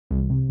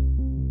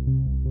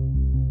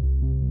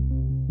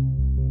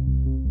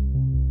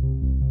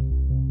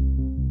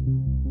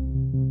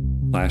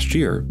Last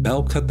year,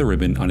 Bell cut the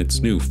ribbon on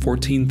its new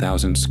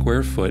 14,000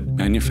 square foot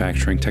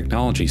Manufacturing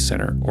Technology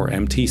Center, or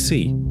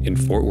MTC, in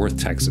Fort Worth,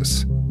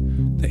 Texas.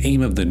 The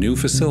aim of the new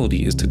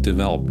facility is to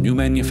develop new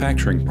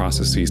manufacturing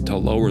processes to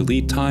lower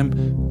lead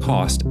time,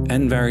 cost,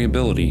 and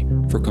variability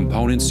for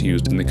components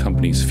used in the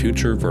company's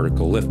future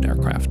vertical lift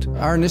aircraft.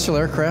 Our initial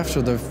aircraft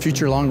are the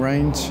Future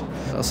Long-Range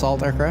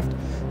Assault Aircraft,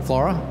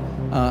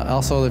 FLRAA,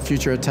 also the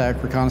Future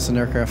Attack Reconnaissance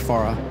Aircraft,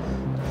 FARA.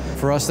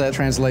 For us, that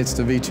translates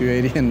to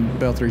V-280 and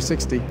Bell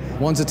 360.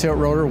 One's a tilt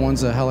rotor,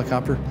 one's a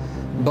helicopter.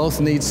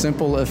 Both need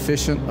simple,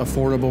 efficient,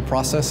 affordable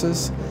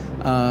processes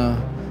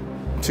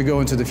to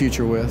go into the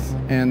future with.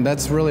 And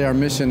that's really our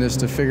mission, is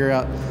to figure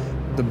out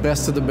the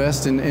best of the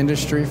best in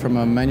industry from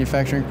a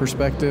manufacturing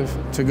perspective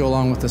to go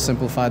along with the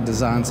simplified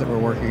designs that we're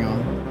working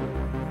on.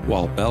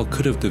 While Bell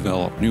could have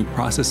developed new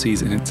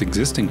processes in its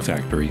existing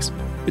factories,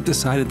 it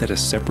decided that a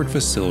separate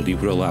facility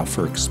would allow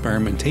for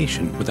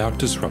experimentation without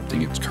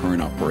disrupting its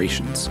current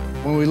operations.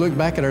 When we look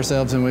back at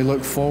ourselves and we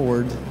look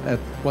forward at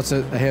what's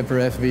ahead for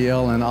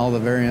FVL and all the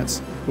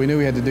variants, we knew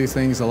we had to do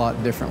things a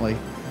lot differently.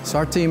 So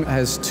our team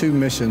has two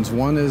missions.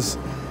 One is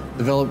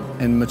develop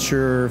and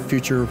mature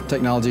future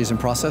technologies and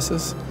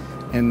processes,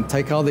 and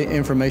take all the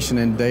information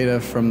and data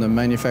from the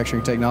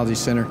Manufacturing Technology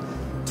Center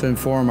to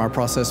inform our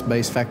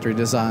process-based factory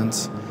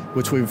designs,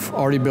 which we've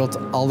already built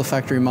all the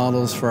factory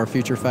models for our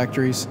future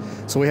factories.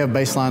 So we have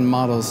baseline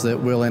models that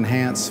will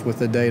enhance with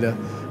the data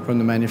from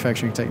the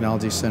Manufacturing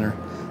Technology Center.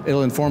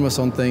 It'll inform us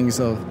on things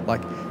of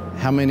like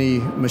how many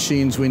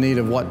machines we need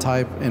of what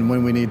type and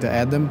when we need to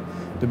add them,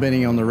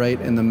 depending on the rate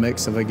and the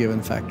mix of a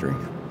given factory.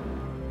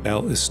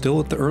 Bell is still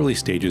at the early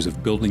stages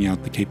of building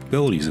out the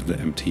capabilities of the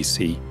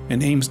MTC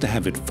and aims to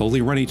have it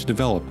fully ready to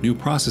develop new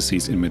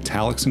processes in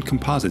metallics and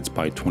composites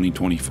by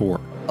 2024.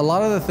 A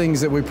lot of the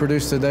things that we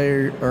produce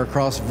today are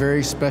across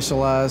very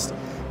specialized,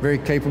 very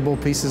capable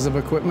pieces of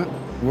equipment.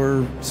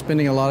 We're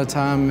spending a lot of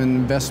time and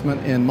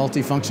investment in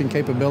multifunction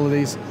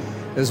capabilities,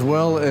 as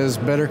well as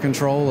better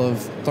control of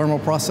thermal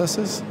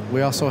processes.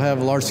 We also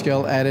have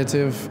large-scale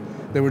additive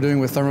that we're doing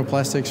with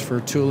thermoplastics for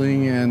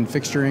tooling and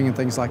fixturing and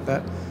things like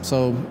that.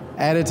 So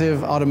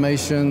additive,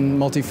 automation,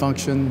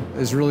 multifunction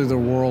is really the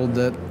world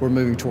that we're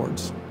moving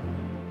towards.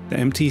 The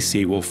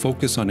MTC will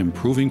focus on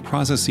improving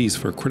processes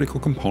for critical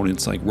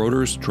components like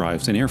rotors,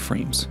 drives, and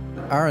airframes.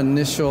 Our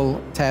initial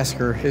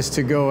tasker is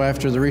to go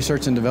after the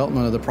research and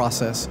development of the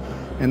process,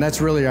 and that's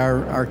really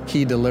our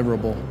key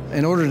deliverable.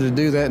 In order to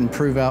do that and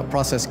prove out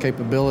process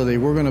capability,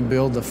 we're going to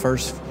build the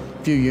first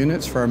few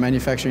units for our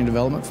manufacturing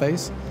development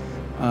phase.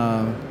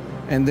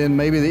 And then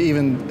maybe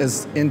even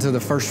as into the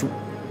first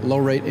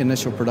low-rate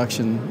initial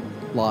production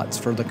lots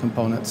for the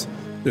components.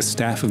 The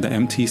staff of the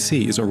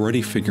MTC is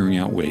already figuring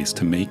out ways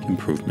to make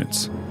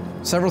improvements.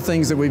 Several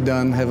things that we've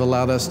done have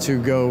allowed us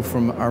to go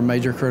from our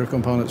major critical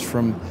components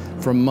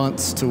from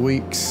months to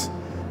weeks,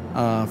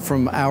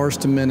 from hours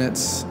to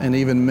minutes, and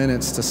even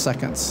minutes to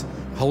seconds.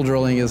 Hole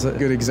drilling is a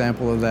good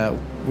example of that.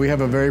 We have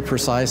a very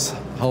precise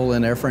hole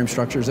in airframe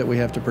structures that we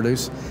have to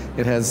produce.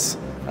 It has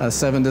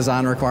 7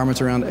 design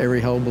requirements around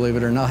every hole, believe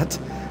it or not.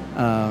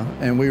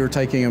 And we were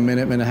taking a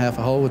minute and a half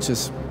a hole, which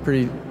is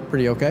pretty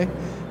okay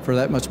for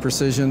that much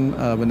precision,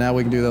 but now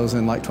we can do those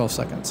in like 12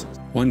 seconds.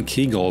 One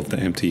key goal of the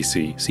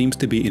MTC seems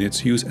to be in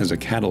its use as a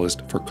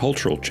catalyst for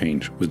cultural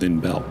change within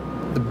Bell.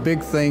 The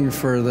big thing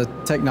for the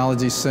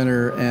Technology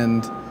Center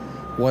and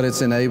what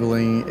it's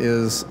enabling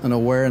is an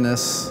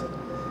awareness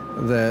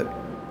that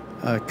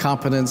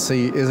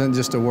competency isn't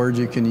just a word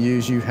you can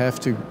use. You have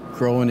to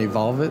grow and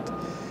evolve it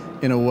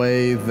in a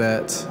way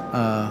that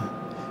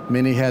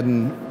many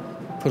hadn't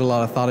put a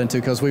lot of thought into,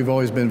 because we've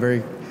always been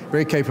very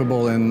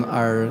capable in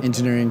our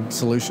engineering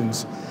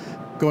solutions.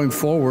 Going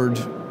forward,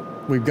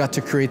 we've got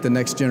to create the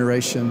next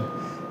generation,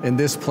 and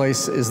this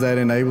place is that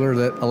enabler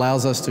that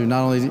allows us to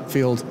not only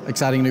field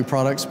exciting new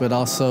products, but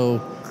also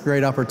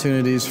create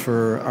opportunities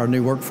for our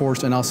new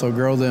workforce and also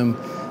grow them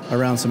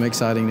around some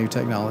exciting new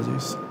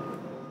technologies.